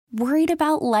Worried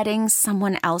about letting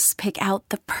someone else pick out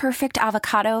the perfect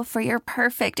avocado for your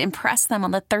perfect impress them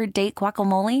on the third date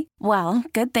guacamole? Well,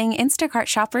 good thing Instacart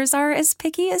shoppers are as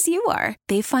picky as you are.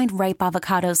 They find ripe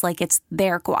avocados like it's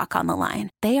their guac on the line.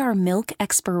 They are milk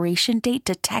expiration date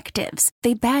detectives.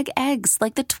 They bag eggs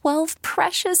like the 12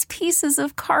 precious pieces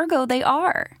of cargo they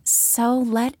are. So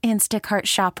let Instacart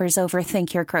shoppers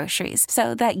overthink your groceries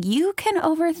so that you can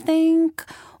overthink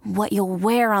what you'll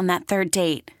wear on that third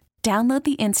date. Download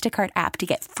the Instacart app to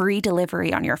get free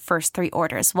delivery on your first 3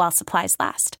 orders while supplies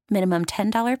last. Minimum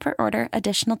 $10 per order.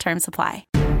 Additional terms apply.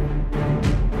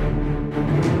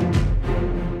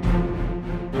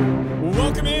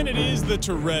 Welcome in. It is the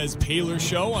Therese Paylor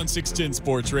Show on 610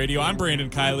 Sports Radio. I'm Brandon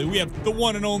Kiley. We have the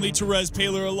one and only Therese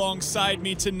Paylor alongside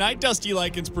me tonight. Dusty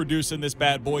Likens producing this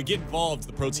bad boy. Get involved.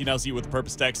 The Protein House Eat with the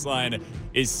Purpose text line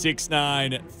is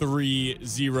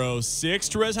 69306.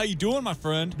 Therese, how you doing, my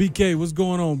friend? BK, what's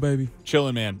going on, baby?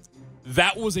 Chilling, man.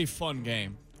 That was a fun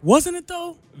game. Wasn't it,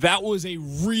 though? That was a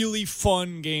really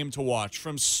fun game to watch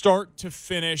from start to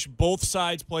finish. Both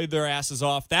sides played their asses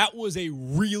off. That was a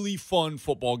really fun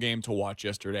football game to watch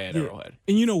yesterday at Arrowhead.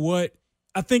 And you know what?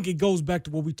 I think it goes back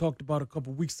to what we talked about a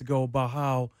couple weeks ago about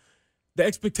how the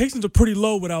expectations are pretty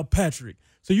low without Patrick.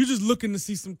 So you're just looking to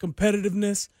see some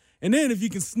competitiveness. And then if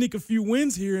you can sneak a few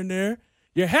wins here and there,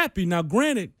 you're happy. Now,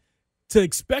 granted, to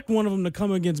expect one of them to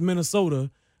come against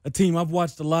Minnesota, a team I've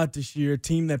watched a lot this year, a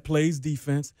team that plays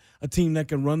defense, a team that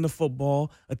can run the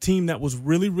football, a team that was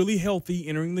really, really healthy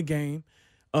entering the game.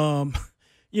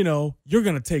 You're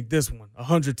going to take this one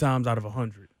 100 times out of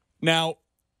 100. Now,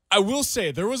 I will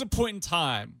say there was a point in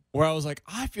time where I was like,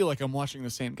 I feel like I'm watching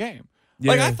the same game.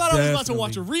 Yeah, I thought I was about to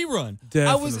watch a rerun.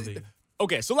 Definitely.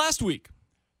 Okay, so last week,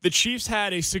 the Chiefs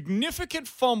had a significant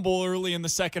fumble early in the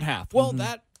second half. Well,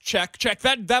 that check.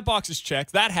 That box is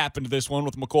checked. That happened to this one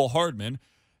with McCole Hardman.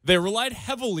 They relied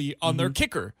heavily on their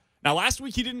kicker. Now, last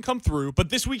week he didn't come through, but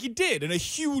this week he did in a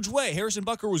huge way. Harrison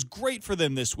Butker was great for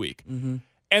them this week.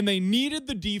 And they needed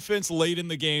the defense late in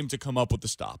the game to come up with the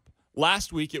stop.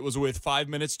 Last week it was with 5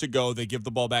 minutes to go. They give the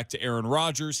ball back to Aaron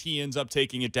Rodgers. He ends up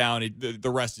taking it down.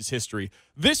 The rest is history.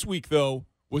 This week, though,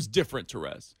 was different,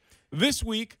 Therese. This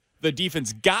week, the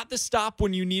defense got the stop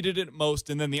when you needed it most,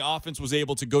 and then the offense was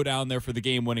able to go down there for the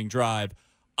game-winning drive.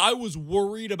 I was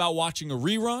worried about watching a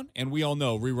rerun, and we all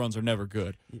know reruns are never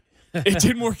good. It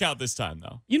didn't work out this time,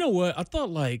 though. You know what? I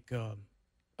thought, I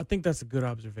think that's a good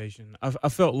observation. I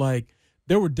felt like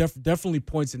there were definitely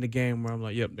points in the game where I'm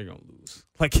like, yep, they're going to lose.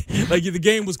 Like the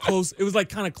game was close. It was,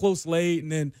 kind of close late,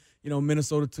 and then,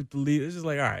 Minnesota took the lead. It's just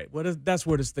like, all right, well, that's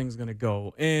where this thing's going to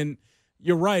go. And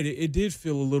you're right. It did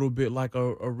feel a little bit like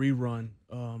a rerun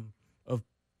of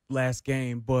last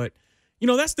game, but –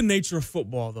 that's the nature of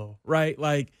football, though, right?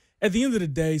 Like, at the end of the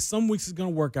day, some weeks it's going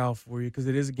to work out for you because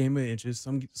it is a game of inches.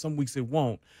 Some weeks it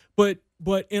won't. But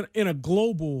in a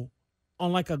global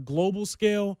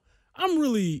scale, I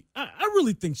really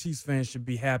think Chiefs fans should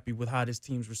be happy with how this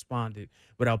team's responded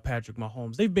without Patrick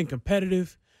Mahomes. They've been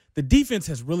competitive. The defense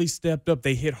has really stepped up.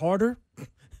 They hit harder.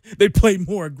 They played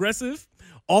more aggressive.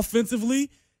 Offensively,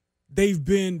 they've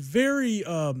been very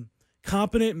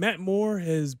competent. Matt Moore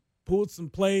has pulled some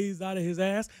plays out of his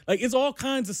ass. It's all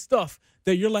kinds of stuff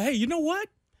that you're like, hey, you know what?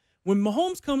 When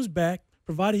Mahomes comes back,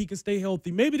 provided he can stay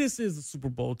healthy, maybe this is a Super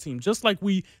Bowl team, just like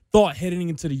we thought heading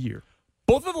into the year.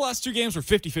 Both of the last 2 games were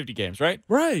 50-50 games, right?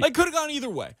 Right. Could have gone either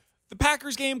way. The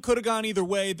Packers game could have gone either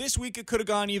way. This week it could have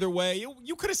gone either way.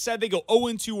 You could have said they go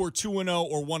 0-2 or 2-0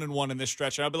 or 1-1 in this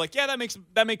stretch, and I'd be like, yeah,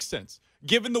 that makes sense.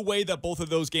 Given the way that both of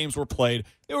those games were played,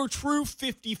 they were true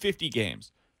 50-50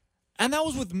 games. And that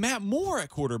was with Matt Moore at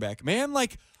quarterback, man.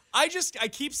 I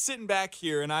keep sitting back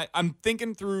here, and I'm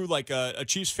thinking through, a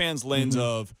Chiefs fan's lens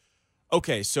of,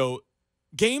 okay, so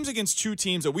games against 2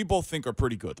 teams that we both think are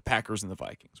pretty good, the Packers and the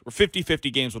Vikings. We're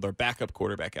 50-50 games with our backup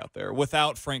quarterback out there,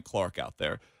 without Frank Clark out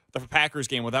there. The Packers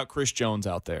game without Chris Jones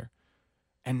out there.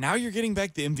 And now you're getting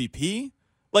back the MVP?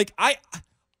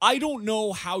 I don't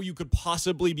know how you could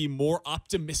possibly be more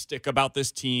optimistic about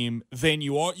this team than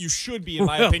you are. You should be, in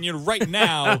my opinion, right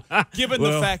now, given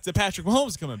the fact that Patrick Mahomes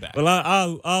is coming back. Well,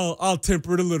 I'll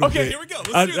temper it a little bit. Okay, here we go. Let's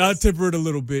do this. I'll temper it a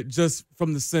little bit, just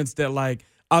from the sense that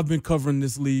I've been covering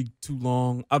this league too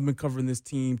long. I've been covering this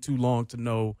team too long to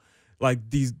know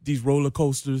these roller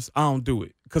coasters. I don't do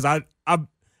it because I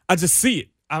just see it.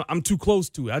 I'm too close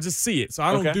to it. I just see it, so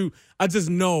I don't do. I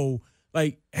just know.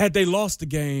 Had they lost the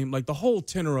game, the whole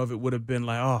tenor of it would have been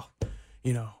what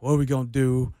are we going to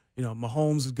do?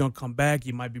 Mahomes is going to come back.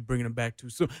 You might be bringing him back too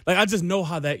soon. I just know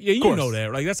how that, you know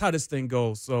that. That's how this thing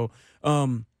goes. So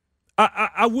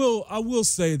I will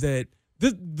say that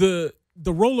the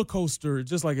roller coaster,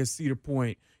 just like at Cedar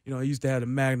Point, I used to have the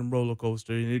Magnum roller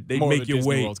coaster, and they More make of a you Disney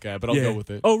wait. World guy, but I'll go with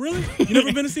it. Oh, really? You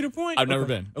never been to Cedar Point? I've never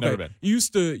been. Okay. Never been. You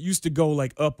used to go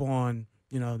like up on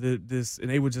this, and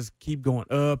they would just keep going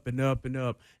up and up and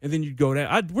up, and then you'd go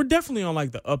down. We're definitely on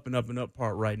like the up and up and up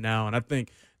part right now, and I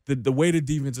think the way the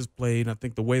defense is played, and I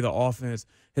think the way the offense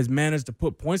has managed to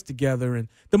put points together, and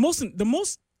the most, and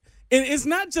it's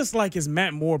not just like it's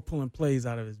Matt Moore pulling plays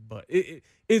out of his butt.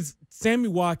 It's Sammy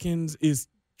Watkins, is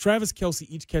Travis Kelce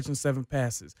each catching 7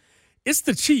 passes. It's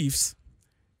the Chiefs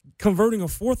converting a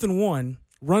 4th and 1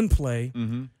 run play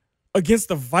against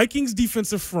the Vikings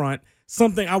defensive front,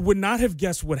 something I would not have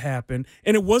guessed would happen.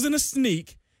 And it wasn't a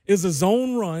sneak. It was a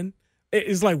zone run.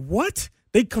 It's like, what?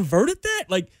 They converted that?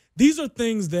 Like, these are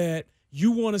things that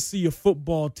you want to see a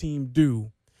football team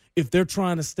do if they're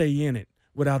trying to stay in it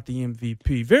without the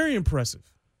MVP. Very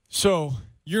impressive. So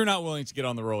you're not willing to get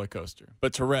on the roller coaster.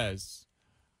 But, Terez,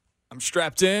 I'm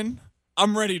strapped in.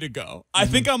 I'm ready to go. I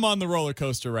think I'm on the roller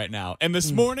coaster right now. And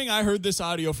this morning I heard this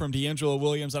audio from D'Angelo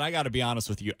Williams, and I got to be honest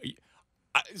with you.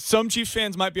 Some Chiefs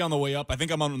fans might be on the way up. I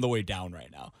think I'm on the way down right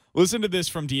now. Listen to this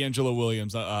from D'Angelo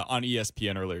Williams on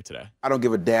ESPN earlier today. I don't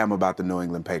give a damn about the New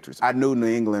England Patriots. I knew New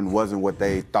England wasn't what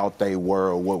they thought they were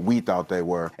or what we thought they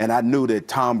were. And I knew that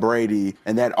Tom Brady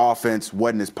and that offense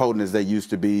wasn't as potent as they used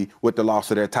to be with the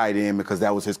loss of their tight end because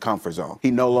that was his comfort zone.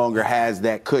 He no longer has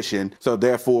that cushion. So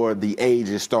therefore, the age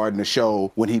is starting to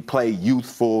show when he played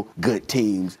youthful, good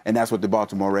teams. And that's what the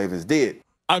Baltimore Ravens did.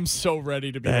 I'm so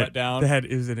ready to be let down. That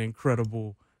is an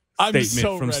incredible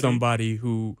statement from somebody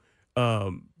who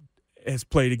has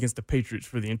played against the Patriots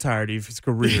for the entirety of his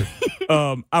career.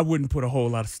 I wouldn't put a whole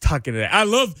lot of stock into that. I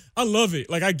love it.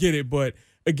 Like, I get it, but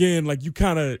again, like, you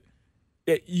kind of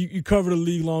you cover the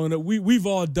league long enough. We've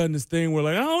all done this thing where,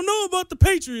 like, I don't know about the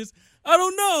Patriots. I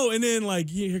don't know. And then, like,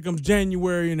 here comes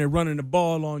January, and they're running the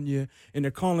ball on you, and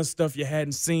they're calling stuff you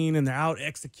hadn't seen, and they're out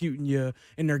executing you,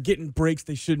 and they're getting breaks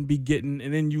they shouldn't be getting,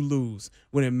 and then you lose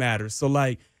when it matters. So,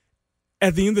 like,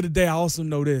 at the end of the day, I also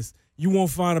know this. You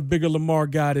won't find a bigger Lamar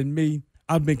guy than me.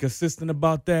 I've been consistent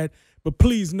about that. But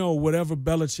please know, whatever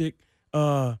Belichick,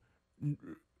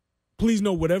 please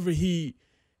know whatever he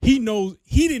knows,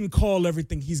 he didn't call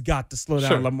everything he's got to slow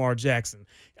down Lamar Jackson.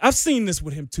 I've seen this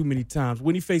with him too many times.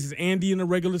 When he faces Andy in the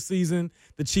regular season,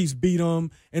 the Chiefs beat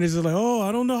him, and it's just like, oh,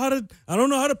 I don't know how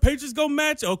the Patriots go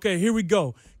match. Okay, here we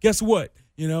go. Guess what?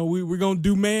 We're gonna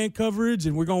do man coverage,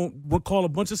 and we'll call a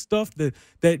bunch of stuff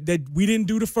that we didn't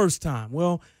do the first time.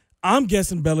 Well, I'm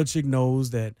guessing Belichick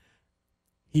knows that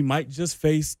he might just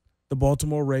face the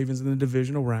Baltimore Ravens in the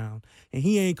divisional round, and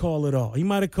he ain't call it all. He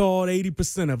might have called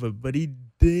 80% of it, but he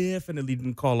definitely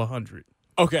didn't call 100.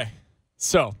 Okay,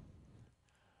 so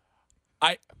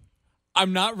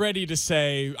I'm not ready to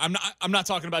say I'm not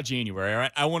talking about January. All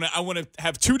right, I want to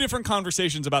have two different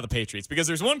conversations about the Patriots, because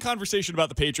there's one conversation about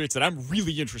the Patriots that I'm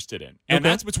really interested in, and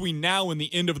that's between now and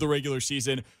the end of the regular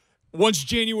season. Once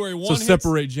January 1 hits,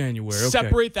 separate January. Okay.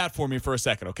 Separate that for me for a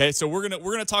second, okay? So we're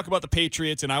gonna talk about the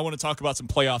Patriots, and I want to talk about some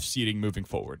playoff seeding moving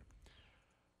forward.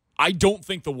 I don't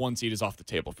think the 1 seed is off the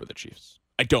table for the Chiefs.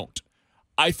 I don't.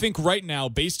 I think right now,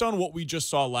 based on what we just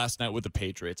saw last night with the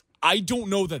Patriots, I don't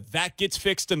know that gets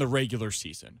fixed in the regular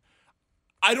season.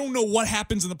 I don't know what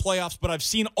happens in the playoffs, but I've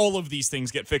seen all of these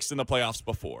things get fixed in the playoffs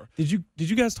before. Did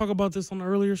you guys talk about this on the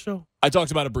earlier show? I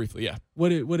talked about it briefly, yeah. What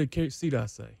did C-Dot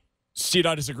say?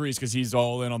 C-Dot disagrees because he's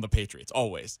all in on the Patriots,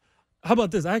 always. How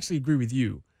about this? I actually agree with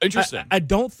you. Interesting. I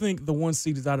don't think the 1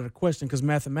 seed is out of the question, because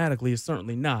mathematically it's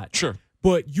certainly not. Sure.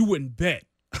 But you wouldn't bet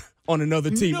on another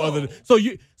team No.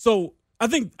 so I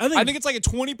think it's like a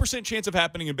 20% chance of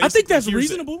happening. And I think that's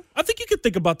reasonable. I think you could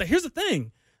think about that. Here's the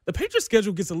thing. The Patriots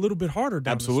schedule gets a little bit harder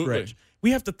down the stretch.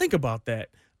 We have to think about that.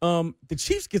 The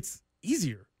Chiefs gets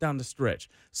easier down the stretch.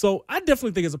 So I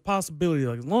definitely think it's a possibility,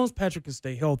 like, as long as Patrick can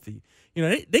stay healthy,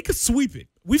 they could sweep it.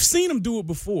 We've seen them do it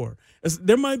before.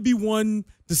 There might be one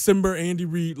December Andy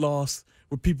Reid loss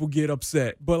where people get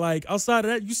upset. But, like, outside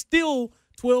of that, you still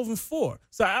 12-4.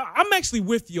 So I'm actually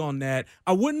with you on that.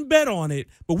 I wouldn't bet on it,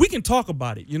 but we can talk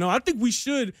about it. I think we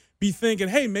should be thinking,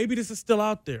 hey, maybe this is still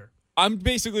out there. I'm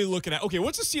basically looking at, okay,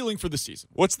 what's the ceiling for the season?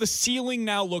 What's the ceiling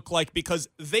now look like? Because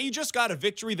they just got a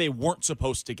victory they weren't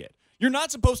supposed to get. You're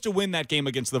not supposed to win that game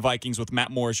against the Vikings with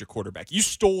Matt Moore as your quarterback. You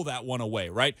stole that one away,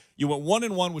 right? You went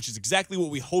 1-1, which is exactly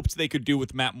what we hoped they could do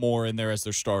with Matt Moore in there as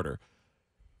their starter.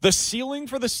 The ceiling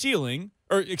for the season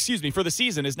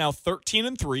is now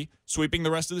 13-3, sweeping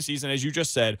the rest of the season, as you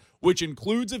just said, which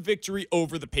includes a victory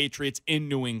over the Patriots in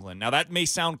New England. Now, that may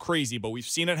sound crazy, but we've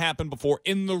seen it happen before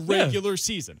in the regular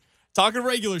season. Talking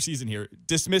regular season here,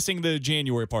 dismissing the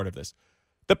January part of this.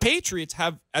 The Patriots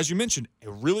have, as you mentioned,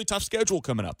 a really tough schedule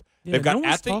coming up. Yeah, They've got no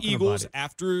one's at the talking about Eagles it.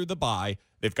 after the bye.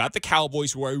 They've got the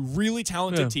Cowboys, who are a really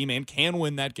talented team and can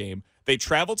win that game. They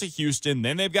travel to Houston.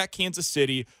 Then they've got Kansas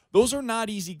City. Those are not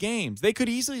easy games. They could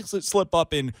easily slip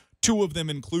up in two of them,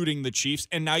 including the Chiefs.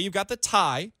 And now you've got the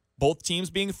tie, both teams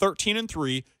being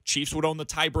 13-3. Chiefs would own the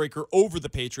tiebreaker over the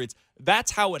Patriots.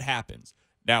 That's how it happens.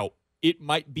 Now, it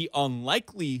might be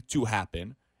unlikely to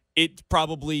happen. It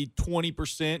probably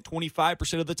 20%,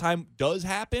 25% of the time does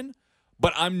happen.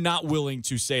 But I'm not willing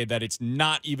to say that it's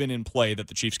not even in play that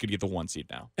the Chiefs could get the 1 seed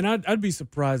now. And I'd be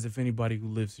surprised if anybody who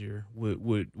lives here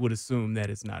would assume that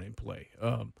it's not in play.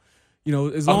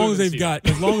 As long as they've got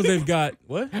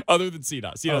what? Other than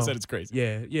CDOT. CDOT said it's crazy.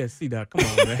 Yeah, CDOT. Come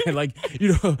on, man.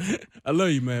 I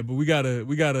love you, man, but we gotta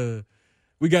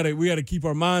keep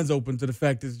our minds open to the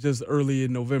fact it's just early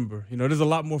in November. There's a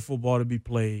lot more football to be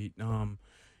played. And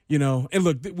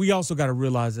look, we also got to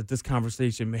realize that this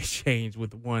conversation may change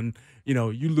with one,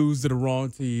 you lose to the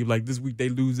wrong team. Like this week they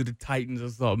lose to the Titans or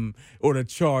something, or the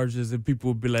Chargers, and people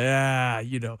will be like,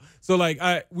 So,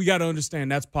 we got to understand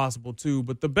that's possible too.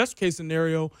 But the best case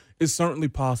scenario is certainly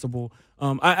possible.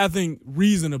 I think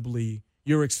reasonably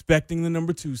you're expecting the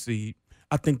number 2 seed.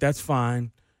 I think that's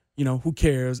fine. Who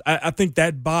cares? I think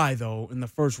that bye, though, in the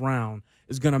first round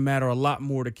is going to matter a lot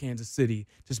more to Kansas City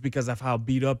just because of how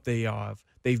beat up they've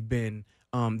been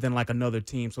than like another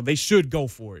team. So they should go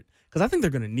for it because I think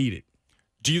they're going to need it.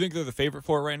 Do you think they're the favorite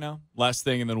for it right now? Last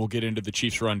thing, and then we'll get into the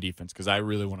Chiefs' run defense because I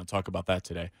really want to talk about that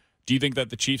today. Do you think that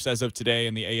the Chiefs, as of today,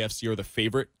 in the AFC are the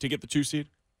favorite to get the 2 seed?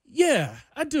 Yeah,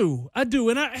 I do.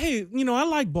 And I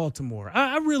like Baltimore.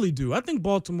 I really do. I think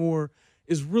Baltimore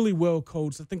is really well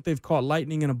coached. I think they've caught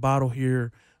lightning in a bottle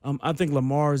here. I think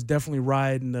Lamar is definitely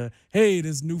riding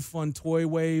this new fun toy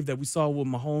wave that we saw with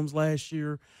Mahomes last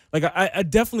year. I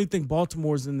definitely think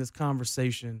Baltimore's in this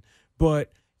conversation.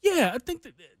 But, yeah, I think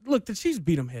the Chiefs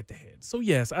beat them head-to-head. So,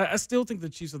 yes, I still think the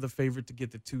Chiefs are the favorite to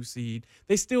get the 2 seed.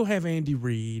 They still have Andy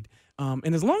Reid.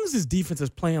 And as long as his defense is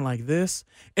playing like this,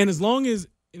 and as long as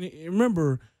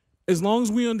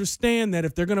we understand that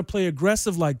if they're going to play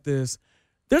aggressive like this,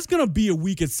 there's going to be a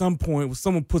week at some point where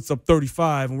someone puts up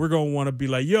 35 and we're going to want to be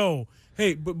like, yo,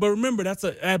 hey, but remember, that's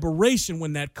an aberration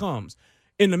when that comes.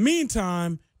 In the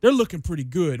meantime, they're looking pretty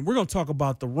good. And we're going to talk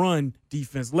about the run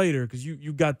defense later because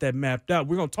you got that mapped out.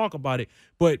 We're going to talk about it.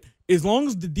 But as long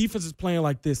as the defense is playing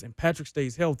like this and Patrick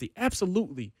stays healthy,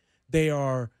 absolutely, they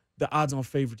are the odds-on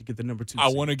favorite to get the number 2 seed. I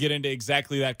want to get into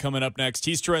exactly that coming up next.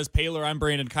 He's Terez Paylor. I'm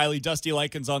Brandon Kiley. Dusty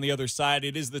Likens on the other side.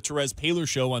 It is the Terez Paylor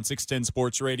Show on 610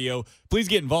 Sports Radio. Please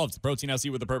get involved. The Protein House Eat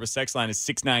with a Purpose text line is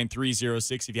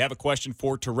 69306. If you have a question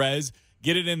for Terez,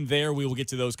 get it in there. We will get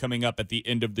to those coming up at the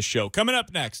end of the show. Coming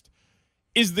up next,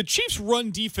 is the Chiefs'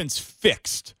 run defense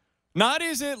fixed? Not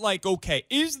is it okay.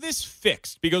 Is this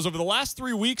fixed? Because over the last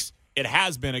 3 weeks, it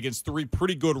has been against 3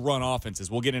 pretty good run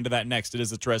offenses. We'll get into that next. It is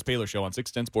the Terez Paylor Show on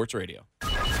 610 Sports Radio. The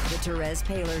Terez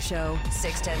Paylor Show,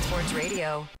 610 Sports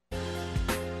Radio.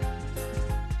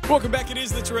 Welcome back. It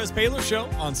is the Terez Paylor Show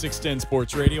on 610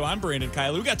 Sports Radio. I'm Brandon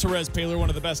Kiley. We got Terez Paylor, one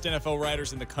of the best NFL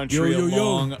writers in the country.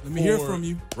 Yo. Let me hear from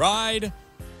you. Ride.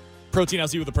 Protein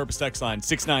House Eat with a Purpose text line,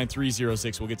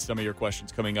 69306. We'll get to some of your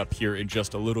questions coming up here in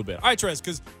just a little bit. All right, Terez,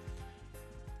 because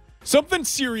something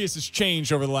serious has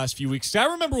changed over the last few weeks. I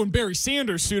remember when Barry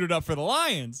Sanders suited up for the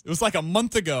Lions. It was like a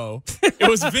month ago. It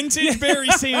was vintage Barry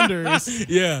Sanders.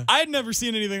 Yeah. I had never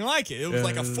seen anything like it. It was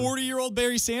like a 40-year-old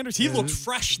Barry Sanders. He looked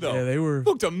fresh, though. Yeah, they were.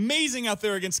 Looked amazing out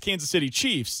there against Kansas City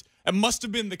Chiefs. It must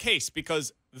have been the case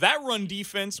because that run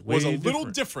defense was a little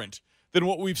different than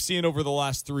what we've seen over the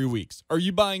last 3 weeks. Are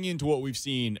you buying into what we've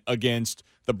seen against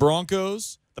the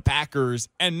Broncos, the Packers,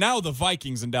 and now the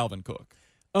Vikings and Dalvin Cook?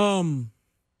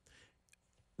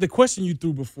 The question you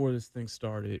threw before this thing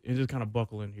started, and just kind of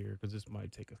buckle in here because this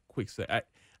might take a quick sec.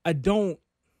 I don't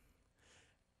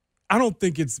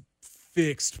think it's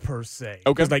fixed per se.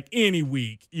 Okay. Because any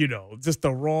week, just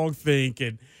the wrong thing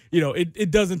and it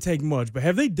doesn't take much. But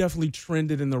have they definitely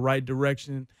trended in the right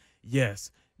direction? Yes.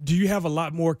 Do you have a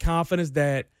lot more confidence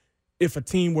that if a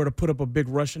team were to put up a big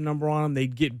rushing number on them,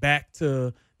 they'd get back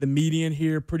to the median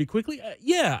here pretty quickly?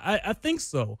 Yeah, I think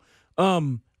so.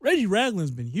 Reggie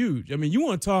Ragland's been huge. I mean, you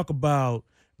want to talk about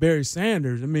Barry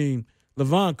Sanders. I mean,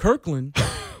 Levon Kirkland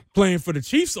playing for the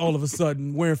Chiefs all of a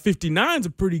sudden wearing 59 is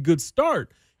a pretty good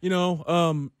start.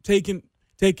 Taking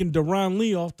Deron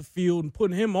Lee off the field and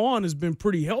putting him on has been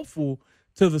pretty helpful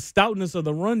to the stoutness of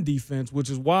the run defense, which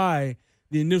is why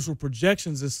the initial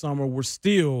projections this summer were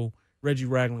still Reggie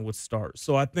Ragland would start.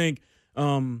 So I think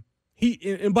and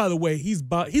by the way, he's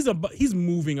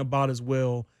moving about as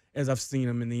well as I've seen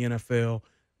him in the NFL.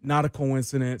 Not a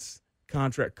coincidence.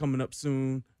 Contract coming up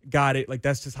soon. Got it.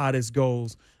 That's just how this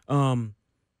goes.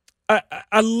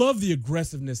 I love the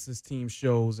aggressiveness this team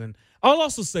shows. And I'll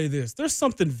also say this. There's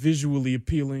something visually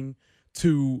appealing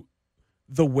to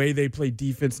the way they play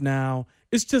defense now.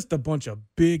 It's just a bunch of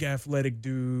big athletic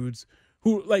dudes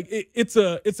who, like, it's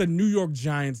a New York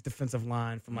Giants defensive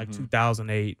line from, like,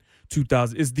 2008,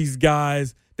 2000. It's these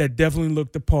guys that definitely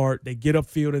look the part. They get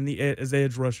upfield as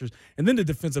edge rushers. And then the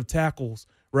defensive tackles,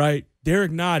 right?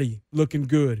 Derek Nottie looking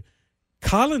good.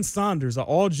 Colin Saunders, an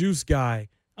all-juice guy.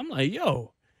 I'm like,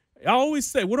 yo, what do I always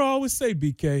say,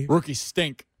 BK? Rookies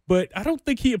stink. But I don't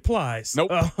think he applies. Nope.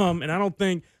 And I don't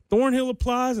think Thornhill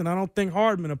applies, and I don't think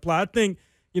Hardman applies. I think,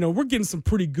 we're getting some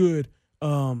pretty good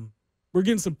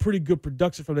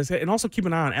production from this. And also keep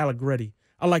an eye on Allegretti.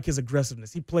 I like his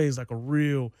aggressiveness. He plays like a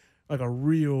real,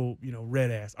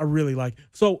 red ass. I really like.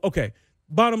 So, okay,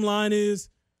 bottom line is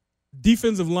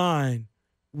defensive line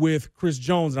with Chris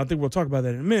Jones, and I think we'll talk about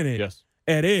that in a minute. Yes.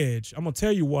 At edge, I'm going to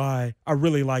tell you why I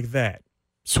really like that.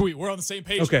 Sweet. We're on the same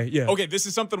page. Okay, yeah. Okay, this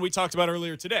is something we talked about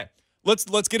earlier today.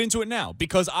 Let's get into it now,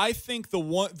 because I think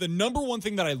the number one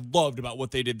thing that I loved about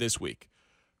what they did this week,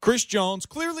 Chris Jones,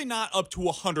 clearly not up to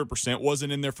 100%,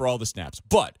 wasn't in there for all the snaps.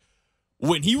 But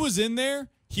when he was in there,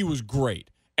 he was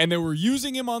great. And they were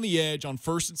using him on the edge on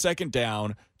first and second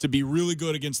down to be really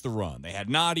good against the run. They had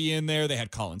Nottie in there. They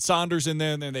had Colin Saunders in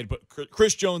there. And then they'd put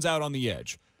Chris Jones out on the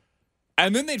edge.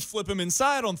 And then they'd flip him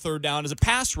inside on third down as a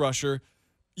pass rusher.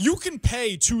 You can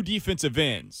pay two defensive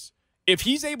ends. If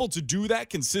he's able to do that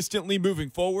consistently moving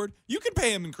forward, you can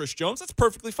pay him in Chris Jones. That's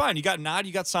perfectly fine. You got Nod,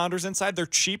 you got Saunders inside. They're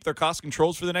cheap. They're cost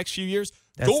controls for the next few years.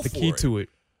 That's the key to it,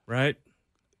 right?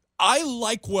 I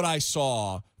like what I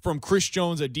saw from Chris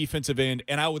Jones at defensive end,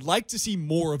 and I would like to see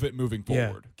more of it moving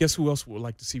forward. Yeah. Guess who else would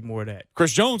like to see more of that?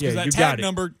 Chris Jones, because that tag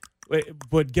number.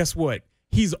 But guess what?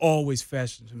 He's always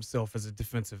fashioned himself as a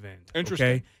defensive end. Interesting.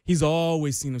 Okay? He's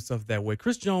always seen himself that way.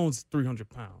 Chris Jones is 300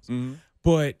 pounds. Mm-hmm.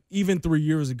 But even 3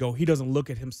 years ago, he doesn't look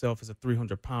at himself as a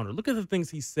 300-pounder. Look at the things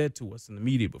he said to us in the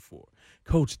media before.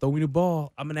 Coach, throw me the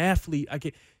ball. I'm an athlete.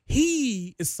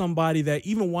 He is somebody that,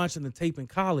 even watching the tape in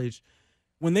college,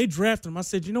 when they drafted him, I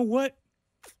said, you know what?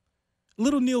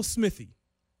 Little Neil Smithy.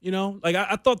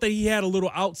 I thought that he had a little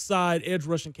outside edge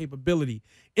rushing capability.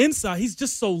 Inside, he's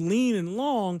just so lean and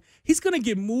long, he's going to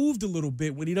get moved a little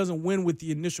bit when he doesn't win with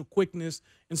the initial quickness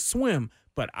and swim.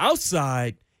 But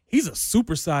outside, he's a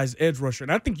supersized edge rusher,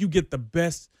 and I think you get the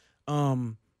best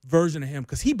version of him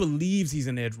because he believes he's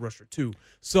an edge rusher too.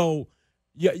 So,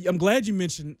 yeah, I'm glad you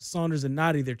mentioned Saunders and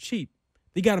Nottie. They're cheap.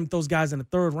 They got those guys in the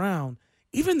third round.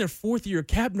 Even their fourth-year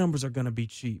cap numbers are going to be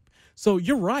cheap. So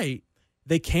you're right.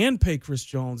 They can pay Chris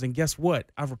Jones, and guess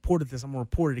what? I've reported this. I'm going to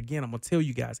report it again. I'm going to tell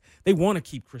you guys. They want to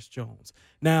keep Chris Jones.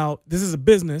 Now, this is a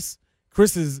business.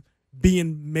 Chris is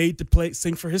being made to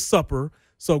sing for his supper.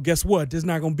 So guess what? There's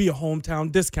not going to be a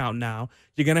hometown discount now.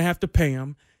 You're going to have to pay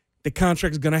him. The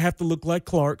contract is going to have to look like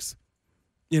Clark's.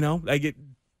 He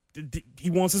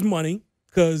wants his money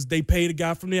because they paid a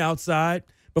guy from the outside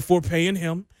before paying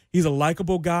him. He's a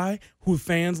likable guy who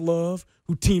fans love,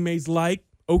 who teammates like.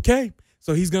 Okay,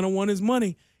 so he's going to want his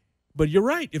money. But you're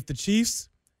right. If the Chiefs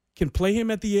can play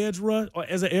him at the edge rush or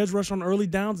as an edge rush on early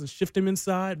downs and shift him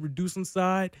inside, reduce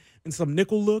inside, and some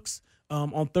nickel looks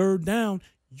on third down,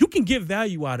 you can get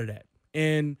value out of that.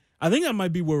 And I think that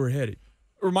might be where we're headed.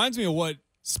 It reminds me of what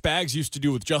Spags used to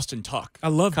do with Justin Tuck. I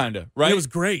love kind of, right? It was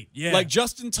great, yeah. Like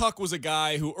Justin Tuck was a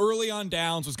guy who early on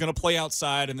downs was going to play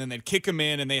outside, and then they'd kick him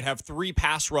in, and they'd have three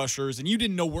pass rushers, and you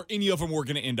didn't know where any of them were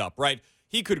going to end up, right?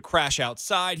 He could crash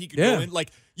outside. He could go in.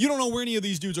 Like, you don't know where any of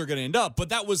these dudes are going to end up, but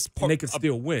that was part. And they could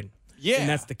still win. Yeah. And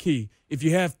that's the key. If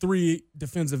you have three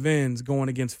defensive ends going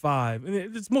against five, and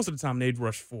it's most of the time they'd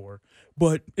rush four,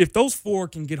 but if those four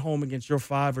can get home against your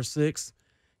 5 or 6,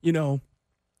 you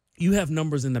have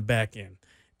numbers in the back end.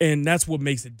 And that's what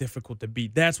makes it difficult to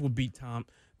beat. That's what beats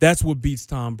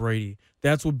Tom Brady.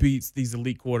 That's what beats these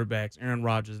elite quarterbacks, Aaron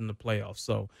Rodgers, in the playoffs.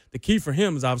 So the key for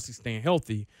him is obviously staying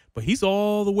healthy, but he's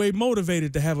all the way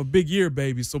motivated to have a big year,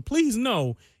 baby. So please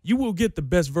know you will get the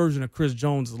best version of Chris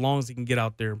Jones as long as he can get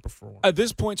out there and perform. At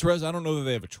this point, Terez, I don't know that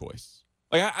they have a choice.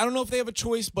 Like, I don't know if they have a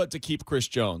choice but to keep Chris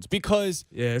Jones because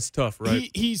yeah, it's tough, right?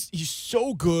 He's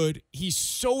so good. He's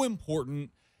so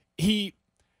important.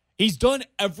 He's done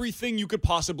everything you could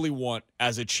possibly want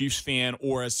as a Chiefs fan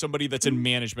or as somebody that's in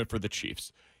management for the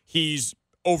Chiefs. He's,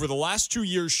 over the last 2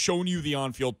 years, shown you the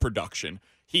on-field production.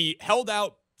 He held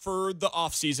out for the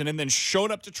offseason and then showed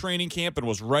up to training camp and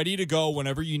was ready to go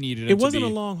whenever you needed him to be. It wasn't a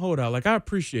long holdout. Like, I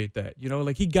appreciate that.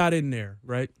 Like, he got in there,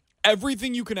 right?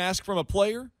 Everything you can ask from a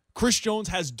player, Chris Jones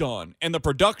has done, and the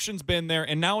production's been there,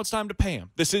 and now it's time to pay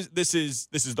him. This is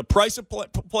the price of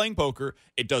playing poker.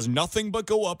 It does nothing but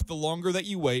go up the longer that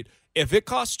you wait. If it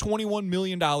costs $21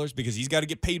 million because he's got to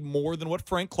get paid more than what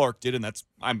Frank Clark did, and that's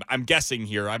I'm guessing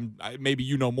here. Maybe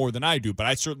you know more than I do, but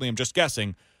I certainly am just guessing.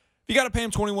 If you got to pay him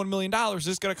 $21 million, this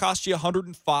is going to cost you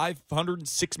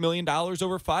 $106 million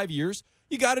over 5 years.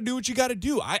 You got to do what you got to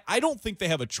do. I don't think they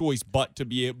have a choice but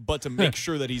to make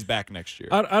sure that he's back next year.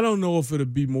 I don't know if it'll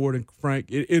be more than Frank.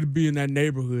 It'll be in that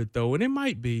neighborhood though, and it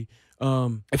might be.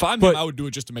 If I'm him, I would do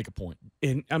it just to make a point.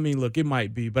 And I mean, look, it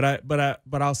might be, but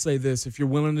I'll say this: if you're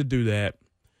willing to do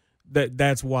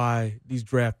that's why these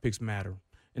draft picks matter,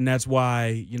 and that's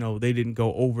why they didn't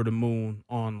go over the moon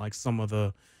on like some of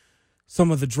the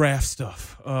draft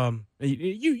stuff.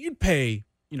 You'd pay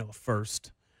a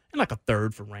first. And like a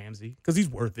third for Ramsey because he's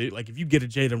worth it. Like if you get a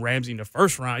Jalen Ramsey in the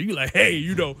first round, you like, hey,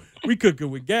 we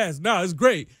cooking with gas. No, it's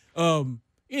great.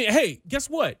 Hey, guess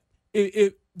what?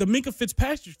 The Minkah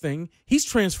Fitzpatrick thing, he's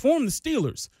transformed the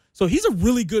Steelers. So he's a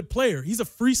really good player. He's a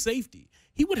free safety.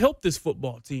 He would help this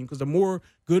football team because the more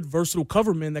good, versatile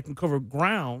cover men that can cover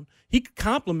ground, he could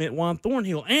complement Juan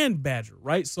Thornhill and Badger,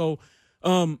 right? So,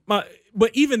 but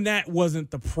even that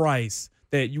wasn't the price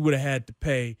that you would have had to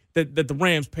pay, that the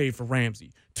Rams paid for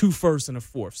Ramsey, 2 firsts and a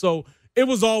fourth. So it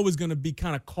was always going to be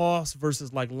kind of cost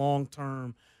versus like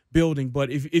long-term building. But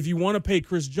if you want to pay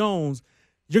Chris Jones,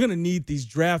 you're going to need these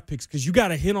draft picks because you got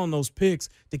to hit on those picks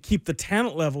to keep the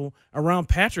talent level around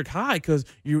Patrick high because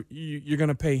you're going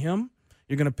to pay him.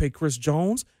 You're going to pay Chris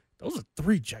Jones. Those are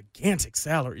 3 gigantic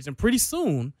salaries. And pretty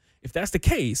soon, if that's the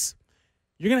case,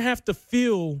 you're going to have to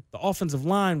fill the offensive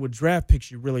line with draft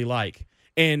picks you really like.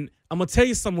 And I'm going to tell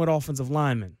you something with offensive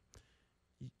linemen.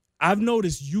 I've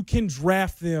noticed you can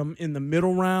draft them in the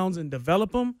middle rounds and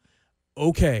develop them.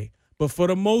 Okay. But for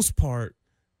the most part,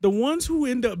 the ones who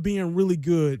end up being really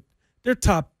good, they're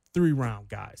top 3-round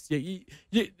guys.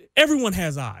 Everyone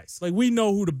has eyes. Like we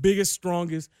know who the biggest,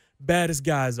 strongest, baddest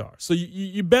guys are. So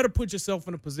you better put yourself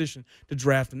in a position to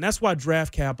draft them. That's why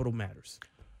draft capital matters.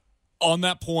 On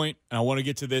that point, and I want to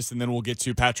get to this, and then we'll get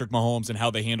to Patrick Mahomes and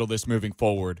how they handle this moving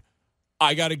forward.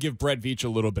 I got to give Brett Veach a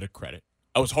little bit of credit.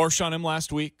 I was harsh on him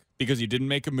last week because he didn't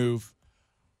make a move.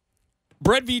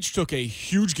 Brett Veach took a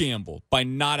huge gamble by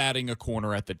not adding a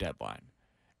corner at the deadline.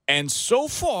 And so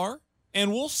far,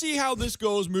 and we'll see how this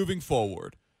goes moving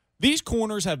forward, these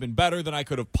corners have been better than I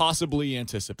could have possibly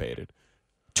anticipated.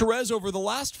 Terez, over the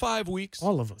last 5 weeks,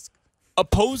 all of us,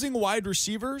 opposing wide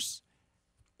receivers,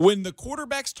 when the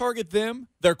quarterbacks target them,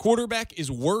 their quarterback is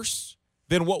worse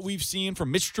than what we've seen from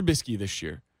Mitch Trubisky this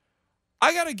year.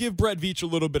 I got to give Brett Veach a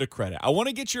little bit of credit. I want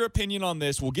to get your opinion on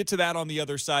this. We'll get to that on the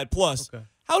other side. Plus,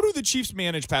 How do the Chiefs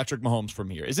manage Patrick Mahomes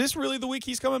from here? Is this really the week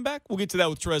he's coming back? We'll get to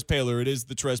that with Terez Paylor. It is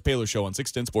the Terez Paylor Show on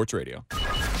 610 Sports Radio. The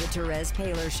Terez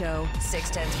Paylor Show,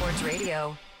 610 Sports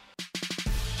Radio.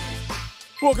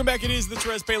 Welcome back. It is the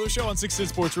Terez Paylor Show on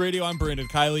 610 Sports Radio. I'm Brandon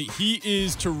Kiley. He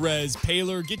is Terez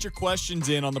Paylor. Get your questions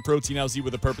in on the Protein LZ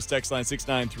with a Purpose text line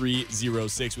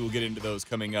 69306. We will get into those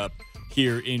coming up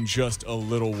here in just a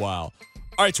little while.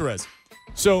 All right, Terez.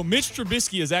 So Mitch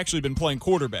Trubisky has actually been playing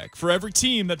quarterback for every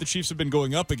team that the Chiefs have been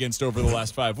going up against over the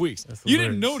last 5 weeks. You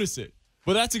didn't notice it,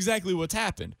 but that's exactly what's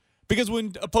happened. Because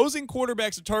when opposing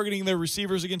quarterbacks are targeting their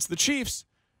receivers against the Chiefs,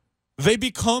 they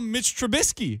become Mitch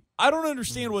Trubisky. I don't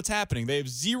understand what's happening. They have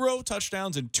 0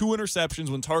 touchdowns and 2 interceptions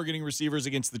when targeting receivers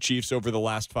against the Chiefs over the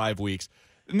last 5 weeks.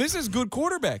 And this is good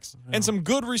quarterbacks and some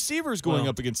good receivers going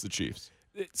up against the Chiefs.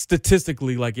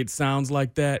 Statistically, like it sounds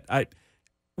like that.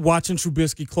 Watching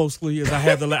Trubisky closely as I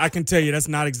have I can tell you that's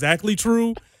not exactly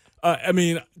true. I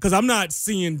mean, because I'm not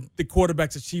seeing the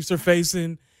quarterbacks the Chiefs are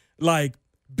facing like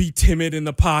be timid in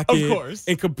the pocket, of course,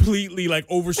 and completely like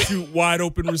overshoot wide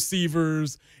open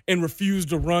receivers and refuse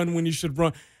to run when you should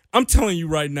run. I'm telling you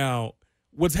right now,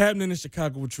 what's happening in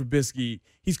Chicago with Trubisky,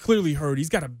 he's clearly hurt. He's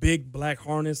got a big black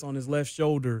harness on his left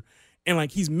shoulder, and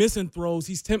like he's missing throws.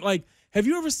 He's like, have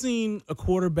you ever seen a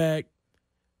quarterback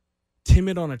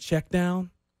timid on a check down?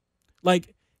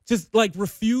 Like, just like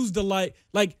refuse to like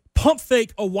pump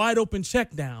fake a wide open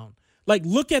check down. Like,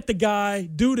 look at the guy,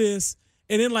 do this,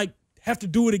 and then like have to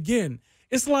do it again.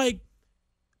 It's like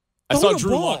I saw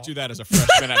Drew Lock do that as a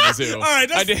freshman at Mizzou. All right,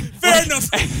 that's fair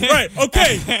enough. Right,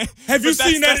 okay. Have you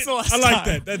seen that? I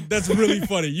like that. That's really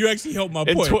funny. You actually helped my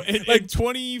point. In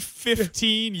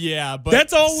 2015, yeah, but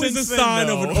that's always a sign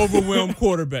of an overwhelmed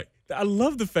quarterback. I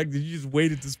love the fact that you just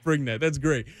waited to spring that. That's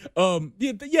great.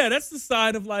 Yeah, that's the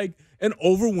sign of like an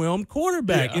overwhelmed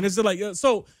quarterback. Yeah. And it's like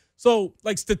so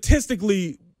like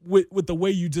statistically with the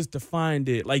way you just defined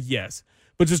it, like yes.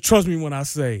 But just trust me when I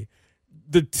say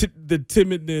the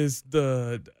timidness,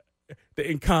 the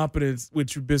incompetence with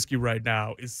Trubisky right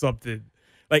now is something.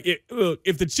 Like, look,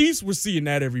 if the Chiefs were seeing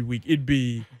that every week, it'd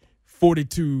be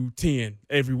 42-10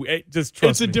 every week. Just trust me.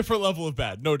 It's a different level of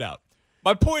bad, no doubt.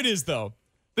 My point is, though,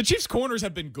 the Chiefs' corners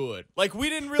have been good. Like, we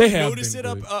didn't really notice it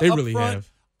up really front.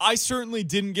 have. I certainly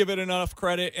didn't give it enough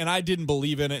credit, and I didn't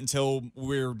believe in it until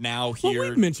we're now here.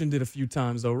 Well, we mentioned it a few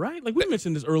times, though, right? Like, we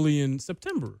mentioned this early in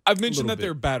September. I've mentioned that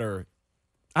they're better.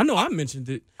 I know I mentioned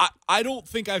it. I don't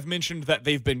think I've mentioned that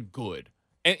they've been good.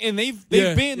 And they've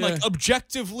been, like,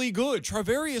 objectively good.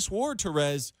 Travarius Ward,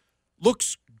 Terez,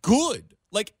 looks good.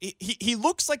 Like, he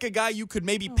looks like a guy you could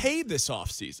maybe pay this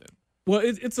offseason. Well,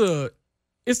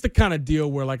 it's the kind of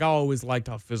deal where, like, I always liked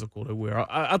how physical they were.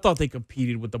 I thought they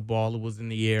competed with the ball that was in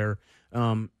the air.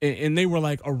 And they were,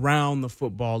 like, around the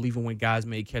football even when guys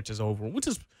made catches over, which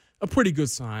is a pretty good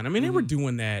sign. I mean, they were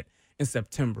doing that in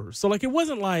September. So, like, it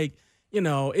wasn't like,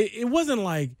 it wasn't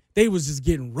like they was just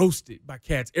getting roasted by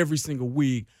cats every single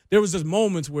week. There was just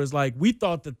moments where it's like we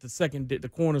thought that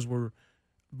the corners were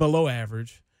below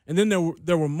average. And then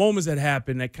there were moments that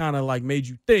happened that kind of, like, made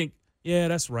you think, yeah,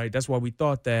 that's right. That's why we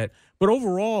thought that. But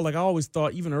overall, like, I always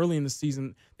thought, even early in the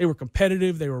season, they were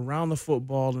competitive. They were around the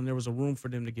football, and there was a room for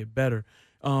them to get better.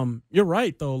 You're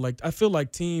right, though. Like, I feel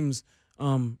like teams,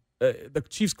 the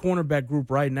Chiefs cornerback group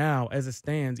right now, as it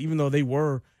stands, even though they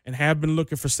were and have been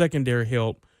looking for secondary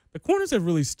help, the corners have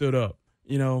really stood up,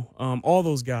 all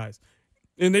those guys.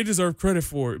 And they deserve credit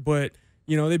for it. But,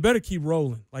 they better keep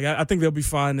rolling. Like, I think they'll be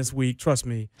fine this week. Trust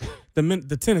me.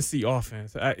 The Tennessee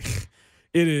offense,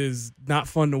 it is not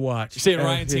fun to watch. You're saying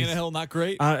Ryan Tannehill not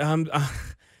great?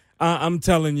 I'm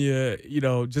telling you,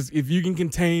 just if you can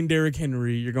contain Derrick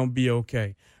Henry, you're going to be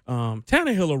okay.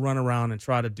 Tannehill will run around and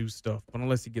try to do stuff, but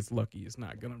unless he gets lucky, it's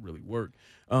not going to really work.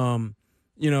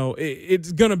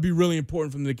 It's going to be really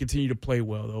important for them to continue to play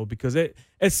well, though, because at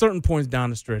certain points down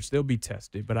the stretch, they'll be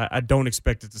tested, but I don't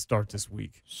expect it to start this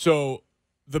week. So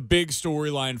the big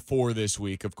storyline for this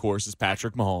week, of course, is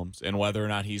Patrick Mahomes and whether or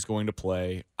not he's going to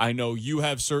play. I know you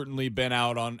have certainly been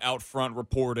out front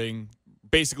reporting,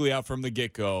 basically out from the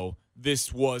get-go.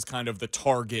 This was kind of the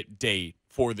target date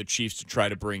for the Chiefs to try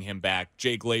to bring him back.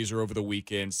 Jay Glazer over the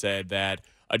weekend said that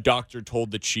a doctor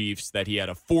told the Chiefs that he had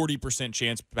a 40%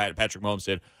 chance, Patrick Mahomes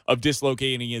said, of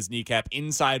dislocating his kneecap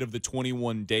inside of the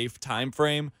 21-day time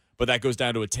frame, but that goes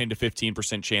down to a 10 to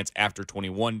 15% chance after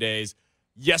 21 days.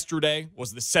 Yesterday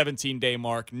was the 17-day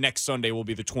mark. Next Sunday will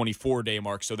be the 24-day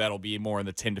mark, so that'll be more in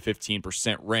the 10 to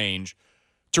 15% range.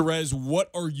 Terez, what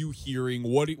are you hearing?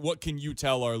 What can you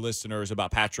tell our listeners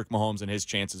about Patrick Mahomes and his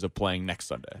chances of playing next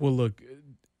Sunday? Well, look,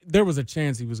 there was a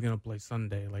chance he was going to play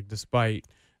Sunday, like, despite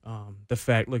the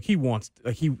fact, look,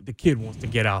 the kid wants to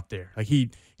get out there. Like,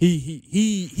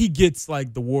 he gets,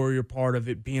 like, the warrior part of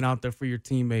it, being out there for your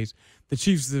teammates. The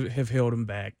Chiefs have held him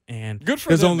back, and good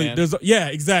for them, man. Yeah,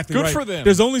 exactly. Good right. for them.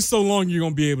 There's only so long you're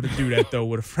going to be able to do that, though,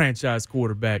 with a franchise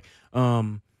quarterback.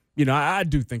 I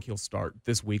do think he'll start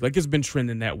this week. Like, it's been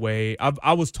trending that way.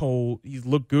 I was told he's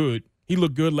looked good. He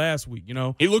looked good last week,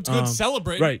 He looked good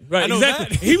celebrating. Right, I know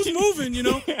exactly. that. He was moving,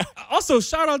 Yeah. Also,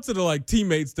 shout out to the, like,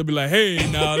 teammates to be like, hey,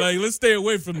 let's stay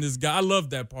away from this guy. I love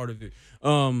that part of it.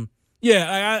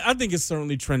 I think it's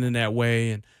certainly trending that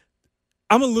way. And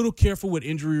I'm a little careful with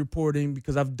injury reporting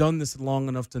because I've done this long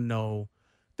enough to know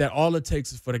that all it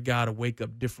takes is for the guy to wake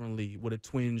up differently with a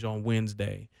twinge on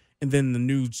Wednesday, and then the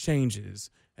news changes,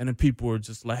 and then people are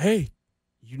just like, hey,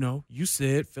 you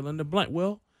said fill in the blank.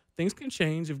 Well, things can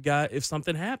change if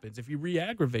something happens, if he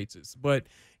re-aggravates it. But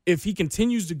if he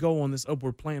continues to go on this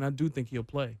upward plane, I do think he'll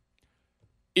play.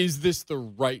 Is this the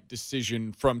right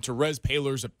decision from Terez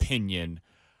Paylor's opinion?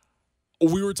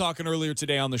 We were talking earlier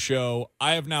today on the show.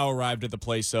 I have now arrived at the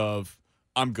place of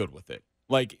I'm good with it.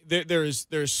 Like, there's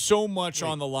so much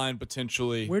on the line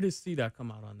potentially. Where did C-Dot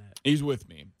come out on that? He's with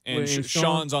me. And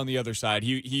Sean's on the other side.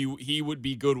 He would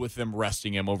be good with them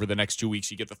resting him over the next 2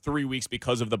 weeks. You get the 3 weeks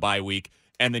because of the bye week,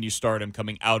 and then you start him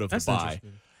coming out of the bye.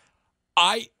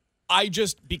 I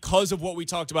just, because of what we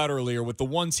talked about earlier with the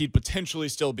 1 seed potentially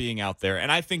still being out there,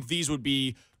 and I think these would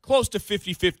be close to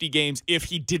 50-50 games if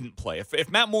he didn't play.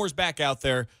 If Matt Moore's back out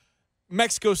there,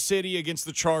 Mexico City against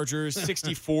the Chargers,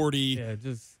 60-40. Yeah,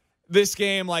 just this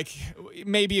game, like,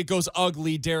 maybe it goes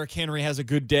ugly. Derrick Henry has a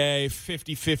good day,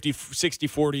 50-50,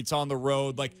 60-40. It's on the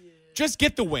road. Like, just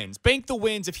get the wins. Bank the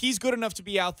wins. If he's good enough to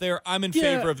be out there, I'm in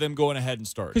favor of them going ahead and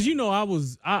start. Because,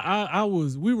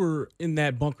 we were in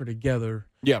that bunker together.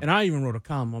 Yeah. And I even wrote a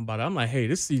column about it. I'm like, hey,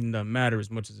 this season doesn't matter as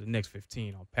much as the next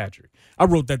 15 on Patrick. I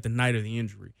wrote that the night of the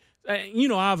injury. I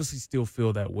obviously still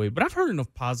feel that way, but I've heard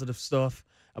enough positive stuff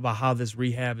about how this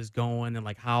rehab is going and,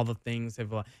 like, how the things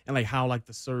have, and, like, how, like,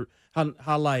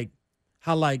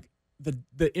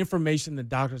 the information the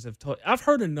doctors have told. I've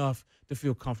heard enough to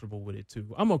feel comfortable with it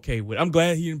too. I'm okay with it. I'm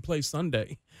glad he didn't play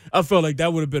Sunday. I felt like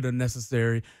that would have been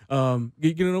unnecessary.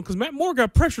 Because Matt Moore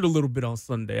got pressured a little bit on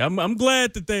Sunday. I'm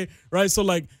glad that they right. So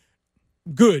like,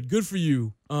 good for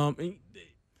you.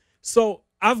 So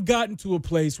I've gotten to a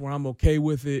place where I'm okay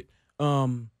with it.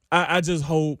 I just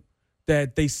hope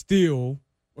that they still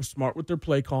are smart with their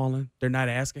play calling. They're not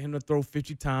asking him to throw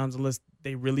 50 times unless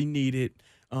they really need it.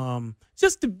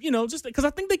 Just because I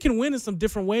think they can win in some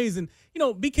different ways. And,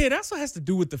 BK, that also has to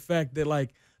do with the fact that,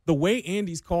 like, the way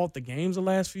Andy's called the games the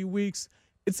last few weeks,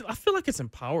 I feel like it's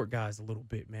empowered guys a little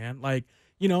bit, man. Like,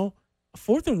 a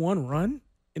 4th and 1 run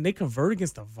and they convert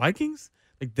against the Vikings,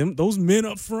 like those men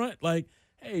up front, like,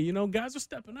 hey, guys are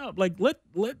stepping up. Like, let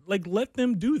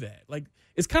them do that. Like,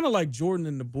 it's kind of like Jordan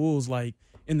and the Bulls, like,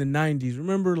 in the 90s.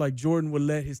 Remember, like, Jordan would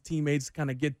let his teammates kind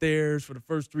of get theirs for the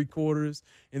first 3 quarters,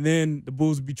 and then the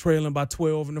Bulls would be trailing by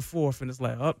 12 in the 4th, and it's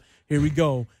like, here we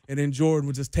go. And then Jordan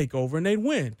would just take over, and they'd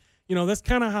win. That's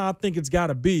kind of how I think it's got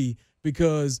to be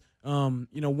because,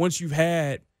 once you've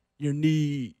had your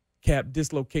knee cap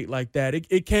dislocate like that,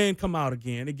 it can come out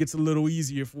again. It gets a little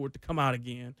easier for it to come out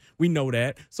again. We know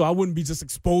that. So I wouldn't be just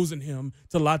exposing him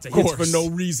to lots of hits for no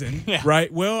reason,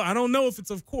 right? Well, I don't know if it's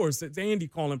of course. It's Andy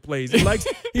calling plays.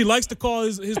 He likes to call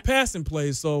his passing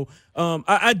plays. So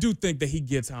I do think that he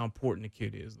gets how important the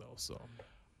kid is, though. So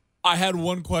I had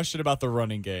one question about the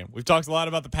running game. We've talked a lot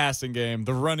about the passing game.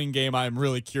 The running game, I'm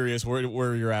really curious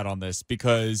where you're at on this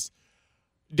because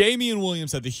Damian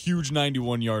Williams had the huge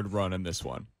 91-yard run in this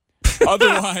one.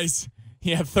 Otherwise, he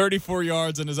had 34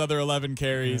 yards in his other 11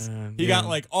 carries. He got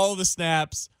like all the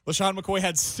snaps. LaShawn McCoy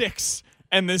had 6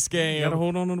 in this game. You got to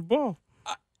hold on to the ball.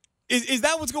 Is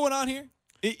that what's going on here?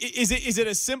 Is it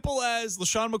as simple as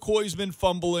LaShawn McCoy's been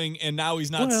fumbling and now he's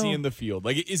not seeing the field?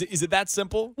 Like, is it that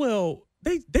simple? Well,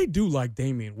 they do like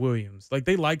Damian Williams. Like,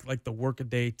 they like the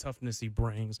workaday toughness he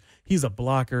brings. He's a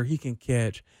blocker. He can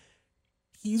catch.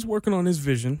 He's working on his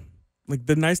vision. Like,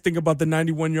 the nice thing about the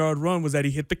 91-yard run was that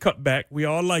he hit the cutback. We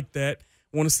all like that.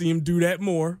 Want to see him do that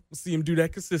more. We'll see him do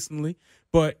that consistently.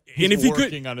 But he's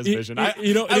working on his vision. I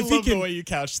love the way you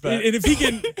couched that. And if he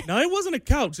can, no, it wasn't a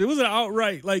couch. It was an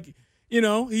outright. Like,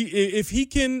 if he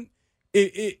can,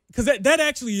 because that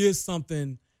actually is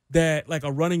something that, like,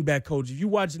 a running back coach, if you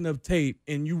watch enough tape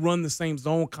and you run the same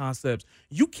zone concepts,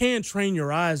 you can train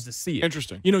your eyes to see it.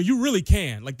 Interesting. You really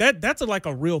can. Like, that's like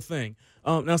a real thing.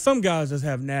 Now, some guys just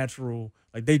have natural,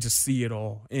 like, they just see it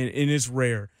all, and it's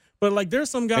rare. But, like,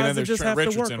 there's some guys that just have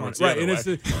to work on it. Right, and it's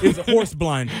a horse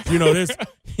blinders.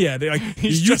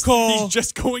 He's just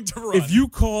going to run. If you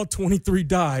call 23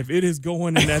 dive, it is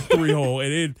going in that 3 hole,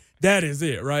 and that is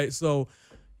it, right? So,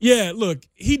 yeah, look,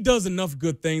 he does enough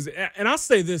good things. And I'll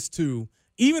say this, too.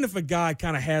 Even if a guy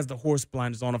kind of has the horse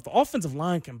blinders on, if the offensive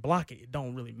line can block it, it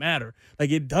don't really matter. Like,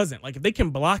 it doesn't. Like, if they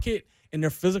can block it, and they're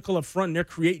physical up front and they're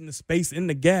creating the space in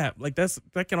the gap, like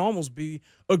that can almost be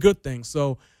a good thing.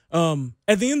 So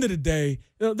at the end of the day,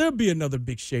 there'll be another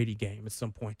big shady game at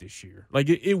some point this year. Like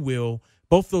it will.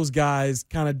 Both those guys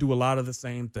kind of do a lot of the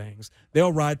same things.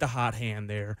 They'll ride the hot hand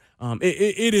there.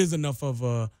 It is enough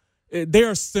of they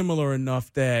are similar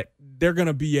enough that they're going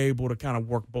to be able to kind of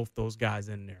work both those guys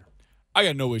in there. I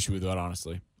got no issue with that,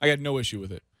 honestly. I got no issue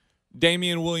with it.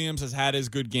 Damian Williams has had his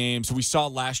good games. We saw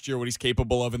last year what he's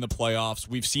capable of in the playoffs.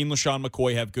 We've seen LaShawn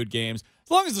McCoy have good games.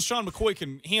 As long as LaShawn McCoy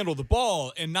can handle the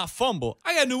ball and not fumble,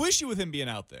 I got no issue with him being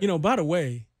out there. By the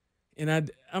way,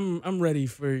 and I'm ready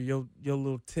for your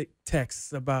little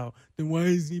texts about then why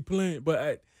is he playing?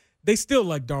 But they still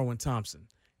like Darwin Thompson.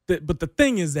 But the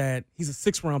thing is that he's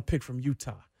a 6th-round pick from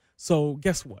Utah. So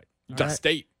guess what? Utah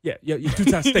State. Yeah,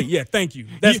 Utah State. Yeah, thank you.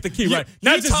 That's the key, right?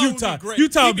 Not just Utah.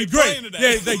 Utah would be great.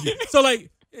 Yeah, thank you. So, like,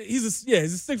 he's a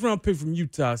 6th-round pick from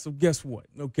Utah. So guess what?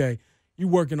 Okay, you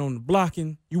working on the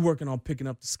blocking. You working on picking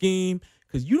up the scheme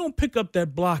because you don't pick up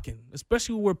that blocking,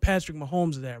 especially where Patrick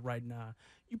Mahomes is at right now.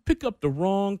 You pick up the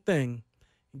wrong thing,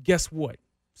 and guess what?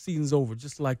 Season's over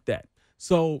just like that.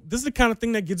 So this is the kind of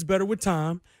thing that gets better with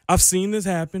time. I've seen this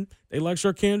happen. They like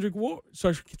Sharkandrick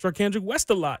West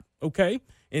a lot, okay?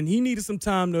 And he needed some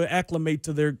time to acclimate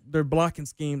to their blocking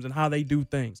schemes and how they do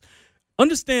things.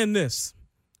 Understand this.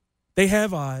 They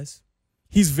have eyes.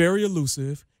 He's very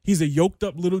elusive. He's a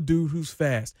yoked-up little dude who's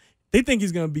fast. They think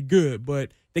he's going to be good,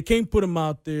 but they can't put him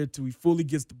out there till he fully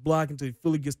gets the block, until he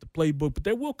fully gets the playbook. But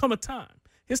there will come a time.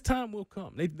 His time will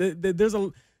come.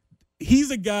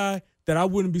 He's a guy that I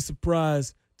wouldn't be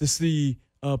surprised to see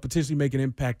potentially make an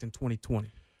impact in 2020.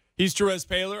 He's Terez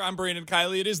Paylor. I'm Brandon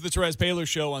Kiley. It is the Terez Paylor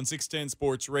Show on 610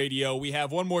 Sports Radio. We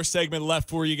have one more segment left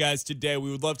for you guys today. We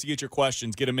would love to get your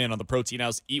questions. Get them in on the Protein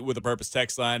House Eat with a Purpose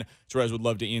text line. Terez would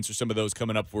love to answer some of those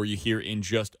coming up for you here in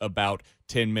just about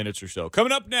 10 minutes or so.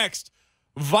 Coming up next,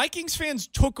 Vikings fans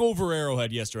took over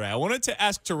Arrowhead yesterday. I wanted to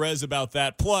ask Terez about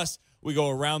that. Plus, we go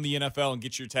around the NFL and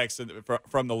get your texts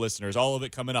from the listeners. All of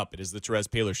it coming up. It is the Terez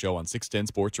Paylor Show on 610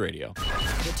 Sports Radio.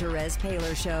 The Terez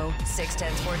Paylor Show,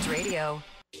 610 Sports Radio.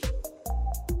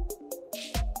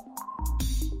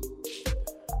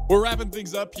 We're wrapping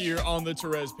things up here on the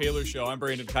Terez Paylor Show. I'm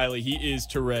Brandon Kiley. He is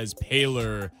Terez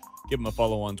Paylor. Give him a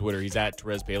follow on Twitter. He's at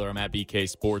Terez Paylor. I'm at BK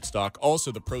Sports Talk.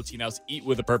 Also, the Protein House Eat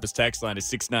with a Purpose text line is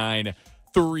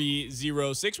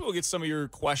 69306. We'll get some of your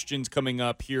questions coming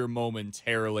up here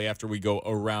momentarily after we go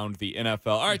around the NFL.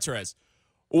 All right, Terez.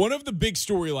 One of the big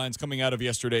storylines coming out of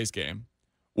yesterday's game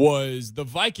was the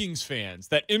Vikings fans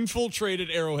that infiltrated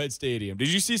Arrowhead Stadium. Did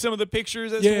you see some of the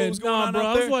pictures as to what was going on bro,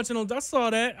 out there? I was watching them. I saw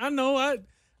that. I know.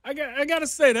 I got to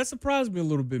say, that surprised me a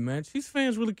little bit, man. Chiefs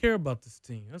fans really care about this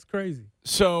team. That's crazy.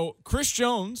 So Chris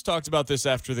Jones talked about this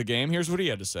after the game. Here's what he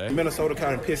had to say. Minnesota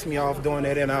kind of pissed me off doing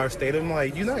that in our stadium.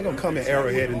 Like, you're not going to come in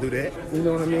Arrowhead and do that. You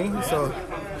know what I mean? So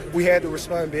we had to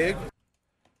respond big.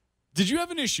 Did you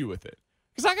have an issue with it?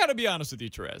 Because I got to be honest with you,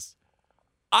 Terez.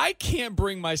 I can't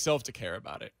bring myself to care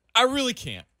about it. I really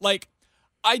can't. Like,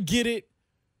 I get it.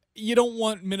 You don't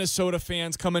want Minnesota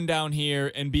fans coming down here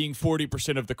and being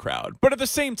 40% of the crowd. But at the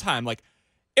same time, like,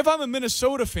 if I'm a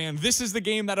Minnesota fan, this is the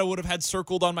game that I would have had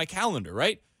circled on my calendar,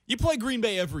 right? You play Green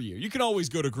Bay every year. You can always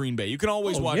go to Green Bay. You can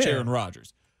always watch Aaron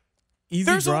Rodgers.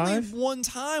 There's only one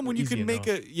time when you can make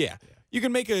you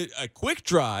can make a quick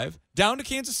drive down to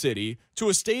Kansas City to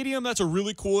a stadium that's a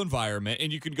really cool environment,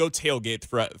 and you can go tailgate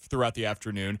throughout the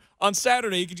afternoon. On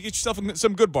Saturday, you can get yourself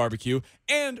some good barbecue,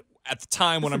 and at the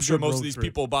time when I'm sure most of these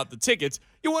people bought the tickets,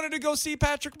 you wanted to go see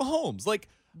Patrick Mahomes. Like,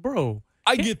 bro,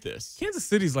 I get this. Kansas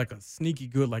City's like a sneaky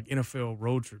good, like, NFL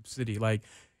road trip city. Like,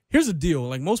 here's the deal.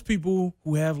 Like, most people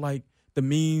who have, like, the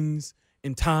means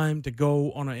and time to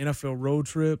go on an NFL road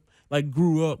trip, like,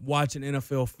 grew up watching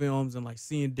NFL films and, like,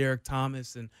 seeing Derek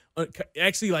Thomas and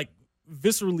actually, like,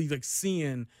 viscerally, like,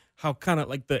 seeing how kind of,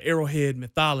 like, the Arrowhead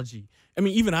mythology. I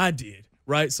mean, even I did,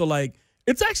 right? So, like,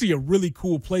 it's actually a really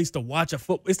cool place to watch a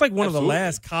football. It's like one of the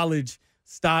last college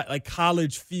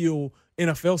feel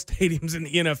NFL stadiums in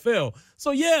the NFL. So,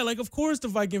 yeah, like, of course the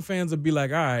Viking fans would be like,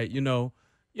 all right,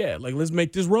 like, let's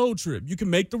make this road trip. You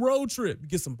can make the road trip. You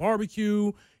get some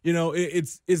barbecue.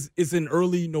 It's in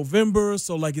early November,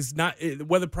 so, like, the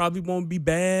weather probably won't be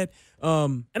bad.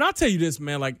 And I'll tell you this,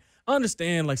 man, like, I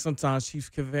understand, like, sometimes Chiefs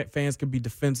fans can be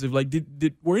defensive. Like,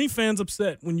 were any fans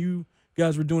upset when you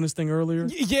guys were doing this thing earlier?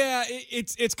 Yeah,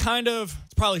 it's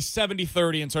probably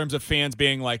 70-30 in terms of fans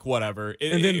being like, whatever.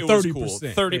 And then it 30%. Was cool.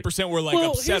 30% were like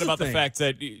upset about the fact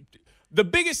that the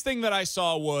biggest thing that I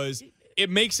saw was it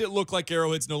makes it look like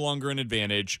Arrowhead's no longer an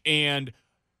advantage. And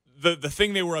the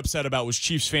thing they were upset about was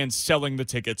Chiefs fans selling the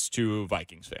tickets to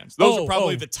Vikings fans. Those are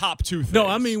probably the top two things. No,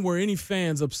 I mean, were any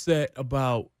fans upset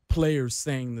about players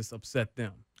saying this upset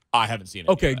them? I haven't seen it.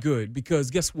 Okay, yet. good.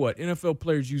 Because guess what? NFL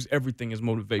players use everything as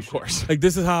motivation. Of course. Like,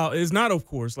 this is how, it's not of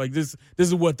course. Like, this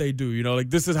is what they do, like,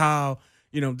 this is how,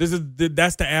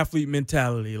 that's the athlete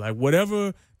mentality. Like,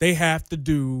 whatever they have to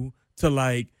do to,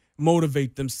 like,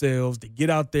 motivate themselves to get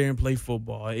out there and play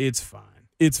football, it's fine.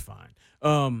 It's fine.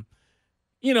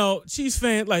 Chiefs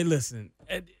fan, like, listen,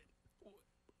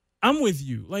 I'm with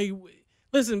you. Like,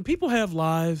 listen, people have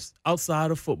lives outside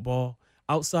of football,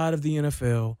 outside of the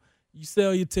NFL. You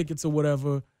sell your tickets or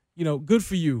whatever, good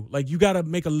for you. Like, you got to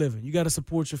make a living. You got to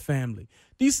support your family.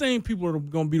 These same people are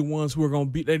going to be the ones who are going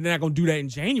to be – they're not going to do that in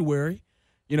January.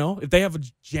 If they have a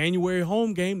January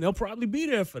home game, they'll probably be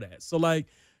there for that. So, like,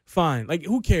 fine. Like,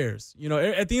 who cares?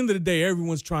 At the end of the day,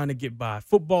 everyone's trying to get by.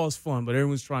 Football is fun, but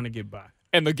everyone's trying to get by.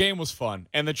 And the game was fun.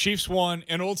 And the Chiefs won,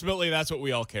 and ultimately that's what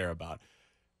we all care about.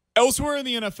 Elsewhere in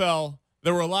the NFL –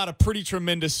 there were a lot of pretty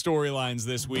tremendous storylines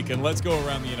this week, and let's go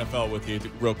around the NFL with you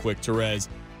real quick, Terez.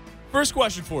 First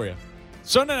question for you.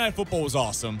 Sunday Night Football was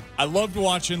awesome. I loved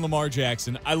watching Lamar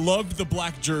Jackson. I loved the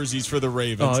black jerseys for the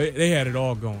Ravens. Oh, they had it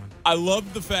all going. I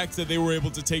loved the fact that they were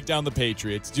able to take down the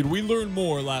Patriots. Did we learn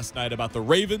more last night about the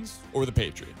Ravens or the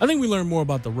Patriots? I think we learned more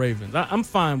about the Ravens. I'm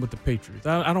fine with the Patriots.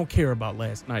 I don't care about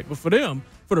last night. But for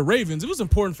the Ravens, it was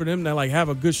important for them to, like, have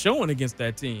a good showing against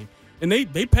that team. And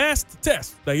they passed the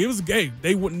test. Like, it was a game.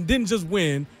 They didn't just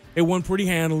win. They won pretty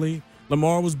handily.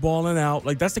 Lamar was balling out.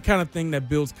 Like, that's the kind of thing that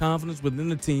builds confidence within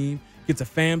the team, gets a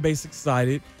fan base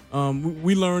excited.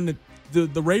 We learned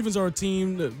that the Ravens are a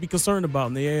team to be concerned about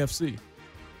in the AFC.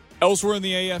 Elsewhere in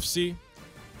the AFC,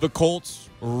 The Colts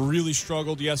really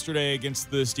struggled yesterday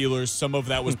against the Steelers. Some of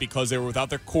that was because they were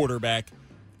without their quarterback.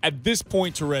 At this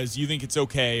point, Terez, you think it's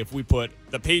okay if we put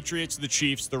the Patriots, the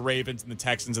Chiefs, the Ravens, and the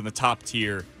Texans in the top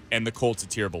tier and the Colts a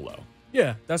tier below?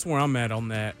 Yeah, that's where I'm at on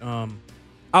that.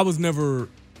 I was never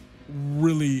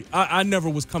really – I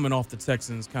never was coming off the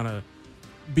Texans kind of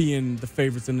being the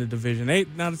favorites in the division.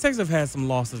 Now, the Texans have had some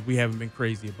losses we haven't been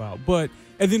crazy about. But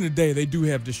at the end of the day, they do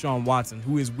have Deshaun Watson,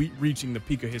 who is reaching the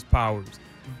peak of his powers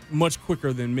much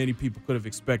quicker than many people could have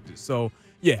expected. So,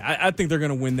 yeah, I think they're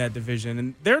going to win that division.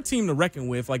 And they're a team to reckon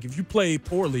with. Like, if you play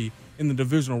poorly in the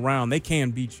divisional round, they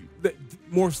can beat you.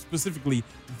 More specifically,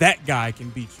 that guy can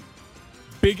beat you.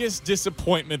 Biggest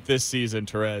disappointment this season,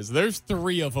 Terez. There's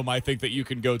 3 of them I think that you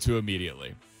can go to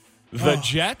immediately. The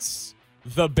Jets,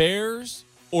 the Bears,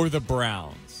 or the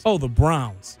Browns. Oh, the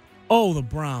Browns.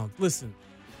 Listen,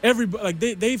 everybody, like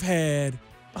they've had,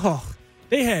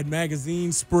 they had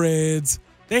magazine spreads.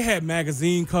 They had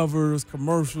magazine covers,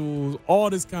 commercials, all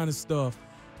this kind of stuff.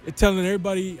 They're telling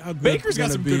everybody how good Baker's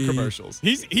got some good commercials.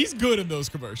 He's good in those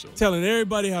commercials. Telling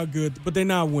everybody how good, but they're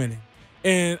not winning.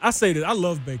 And I say this, I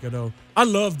love Baker, though. I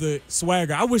love the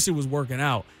swagger. I wish it was working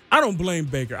out. I don't blame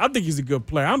Baker. I think he's a good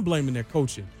player. I'm blaming their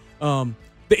coaching. The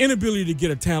inability to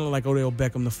get a talent like Odell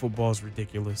Beckham to football is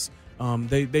ridiculous.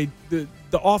 The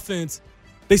offense,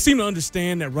 they seem to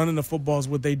understand that running the football is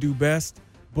what they do best,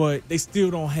 but they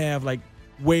still don't have, like,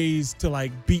 ways to,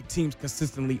 like, beat teams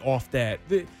consistently off that.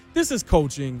 This is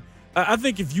coaching. I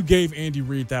think if you gave Andy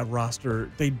Reid that roster,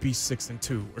 they'd be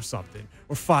 6-2 or something,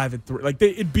 or 5-3. Like,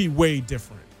 it'd be way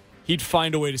different. He'd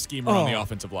find a way to scheme around the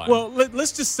offensive line. Well,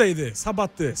 let's just say this. How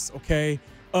about this, okay?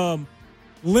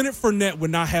 Leonard Fournette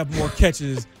would not have more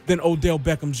catches than Odell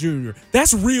Beckham Jr.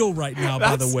 That's real right now,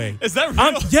 by the way. Is that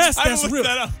real? Yes, that's real.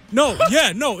 That up. No,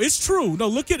 it's true.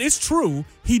 No, it's true.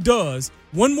 He does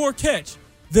one more catch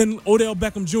than Odell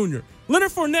Beckham Jr.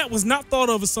 Leonard Fournette was not thought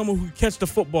of as someone who could catch the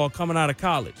football coming out of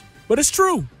college. But it's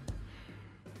true.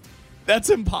 That's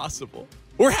impossible.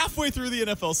 We're halfway through the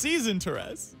NFL season,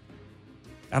 Terez.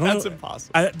 That's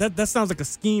impossible. That sounds like a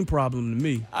scheme problem to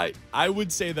me. I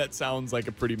would say that sounds like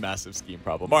a pretty massive scheme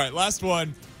problem. All right, last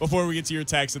one before we get to your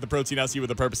text at the Protein House with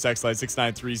the Purpose text line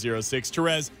 69306.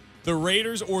 Terez, the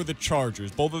Raiders or the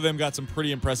Chargers? Both of them got some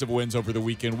pretty impressive wins over the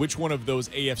weekend. Which one of those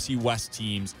AFC West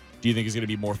teams do you think is going to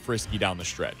be more frisky down the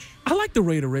stretch? I like the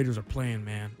way the Raiders are playing,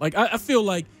 man. Like I feel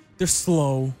like they're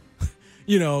slow.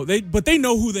 But they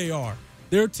know who they are.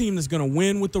 They're a team that's going to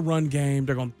win with the run game.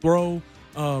 They're going to throw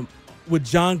with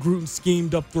John Gruden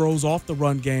schemed up throws off the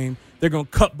run game. They're going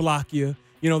to cut block you.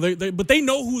 But they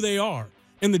know who they are.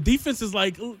 And the defense is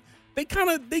like they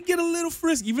get a little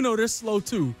frisky, even though they're slow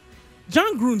too.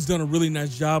 John Gruden's done a really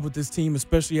nice job with this team,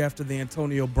 especially after the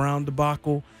Antonio Brown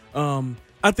debacle.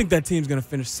 I think that team's going to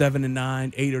finish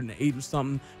 7-9, 8 or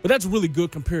something. But that's really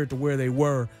good compared to where they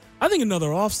were. I think another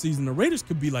offseason, the Raiders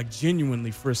could be like genuinely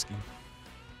frisky.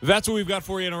 That's what we've got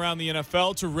for you in around the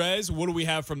NFL. Terez, what do we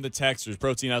have from the texters?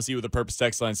 Protein House with the Purpose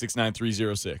text line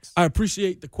 69306. I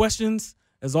appreciate the questions.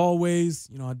 As always,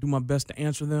 I do my best to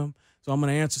answer them. So I'm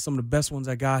going to answer some of the best ones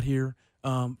I got here.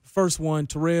 First one,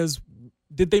 Terez,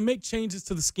 did they make changes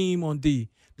to the scheme on D?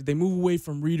 Did they move away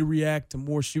from read to react to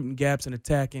more shooting gaps and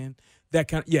attacking?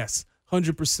 Yes,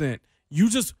 100%.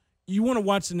 You want to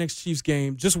watch the next Chiefs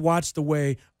game, just watch the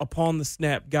way upon the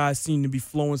snap guys seem to be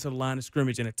flowing to the line of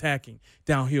scrimmage and attacking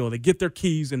downhill. They get their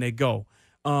keys and they go.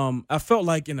 I felt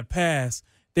like in the past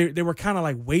they were kind of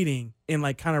like waiting and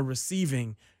like kind of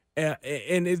receiving.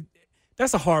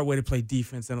 That's a hard way to play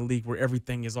defense in a league where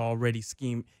everything is already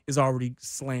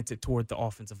slanted toward the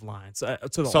offensive line. So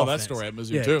to the saw offense. That story at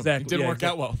Mizzou too. Exactly. It didn't work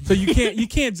out well. So you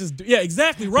can't just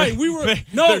exactly right.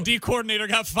 Their D coordinator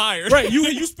got fired. Right.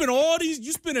 You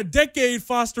spent a decade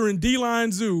fostering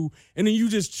D-line zoo, and then you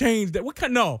just changed that.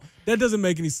 No, that doesn't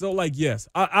make any sense. So yes,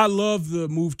 I love the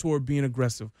move toward being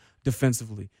aggressive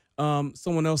defensively.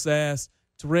 Someone else asked,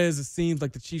 Terez, it seems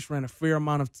like the Chiefs ran a fair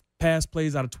amount of pass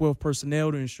plays out of 12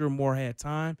 personnel to ensure more had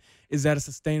time. Is that a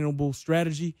sustainable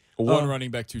strategy? One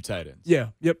running back, 2 tight ends. Yeah.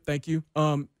 Yep. Thank you.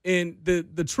 And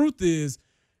the truth is,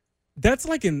 that's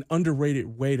like an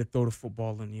underrated way to throw the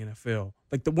football in the NFL.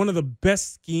 Like one of the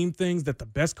best scheme things that the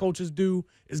best coaches do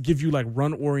is give you like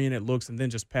run-oriented looks and then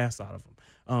just pass out of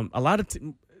them. A lot of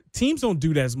teams don't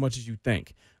do that as much as you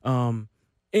think. And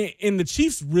the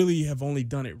Chiefs really have only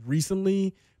done it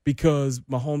recently because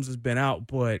Mahomes has been out,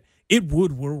 but it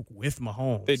would work with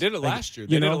Mahomes. They did it last year.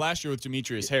 They did it last year with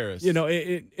Demetrius Harris.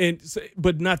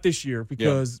 But not this year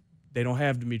because they don't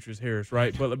have Demetrius Harris,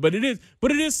 right? But it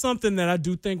is something that I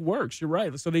do think works. You're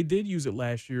right. So they did use it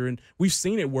last year, and we've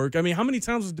seen it work. I mean, how many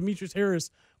times was Demetrius Harris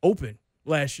open?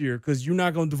 last year because you're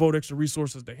not going to devote extra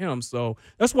resources to him. So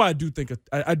that's why I do think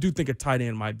a tight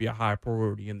end might be a high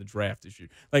priority in the draft this year,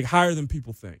 like higher than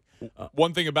people think.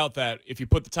 One thing about that, if you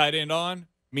put the tight end on,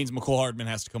 means McCole Hardman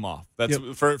has to come off. That's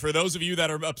for those of you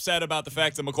that are upset about the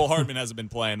fact that McCole Hardman hasn't been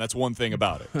playing. That's one thing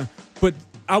about it. But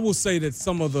I will say that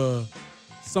some of the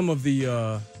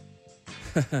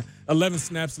 11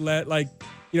 snaps, like,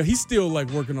 he's still like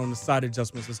working on the side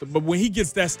adjustment system. But when he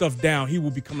gets that stuff down, he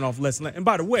will be coming off less. And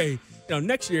by the way,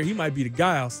 next year he might be the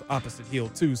guy opposite Hill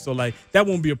too. So like that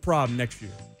won't be a problem next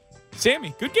year.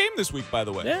 Sammy, good game this week, by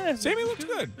the way. Yeah, Sammy looked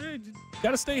good.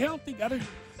 Got to stay healthy.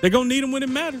 They're going to need him when it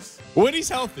matters. When he's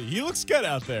healthy. He looks good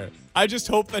out there. I just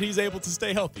hope that he's able to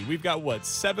stay healthy. We've got,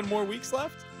 7 more weeks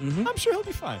left? Mm-hmm. I'm sure he'll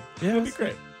be fine. Yeah, he'll be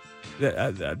great.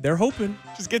 They're hoping.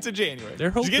 Just get to January. They're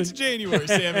hoping. Just get to January,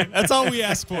 Sammy. That's all we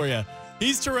ask for you.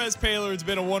 He's Terez Paylor. It's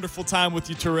been a wonderful time with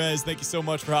you, Terez. Thank you so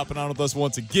much for hopping on with us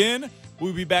once again.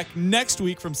 We'll be back next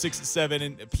week from 6 to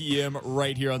 7 p.m.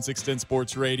 right here on 610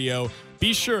 Sports Radio.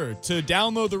 Be sure to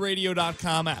download the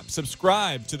radio.com app.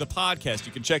 Subscribe to the podcast.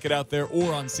 You can check it out there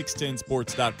or on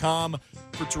 610sports.com.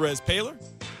 For Terez Paylor,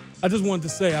 I just wanted to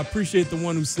say I appreciate the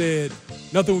one who said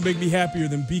nothing would make me happier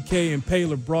than BK and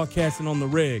Paylor broadcasting on the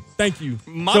reg. Thank you.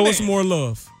 Show us more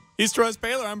love. He's Terez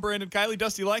Paylor. I'm Brandon Kiley.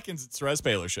 Dusty Likens. It's Terez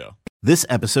Paylor Show. This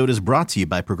episode is brought to you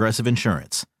by Progressive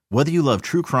Insurance. Whether you love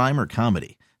true crime or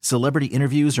comedy, celebrity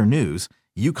interviews or news,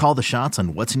 you call the shots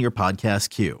on what's in your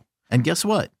podcast queue. And guess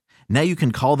what? Now you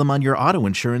can call them on your auto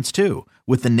insurance too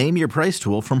with the Name Your Price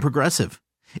tool from Progressive.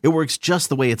 It works just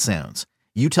the way it sounds.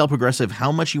 You tell Progressive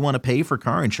how much you want to pay for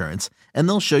car insurance, and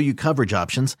they'll show you coverage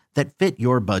options that fit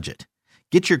your budget.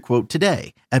 Get your quote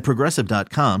today at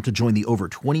Progressive.com to join the over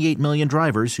 28 million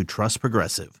drivers who trust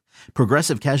Progressive.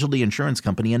 Progressive Casualty Insurance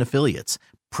Company and Affiliates.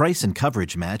 Price and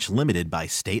coverage match limited by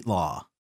state law.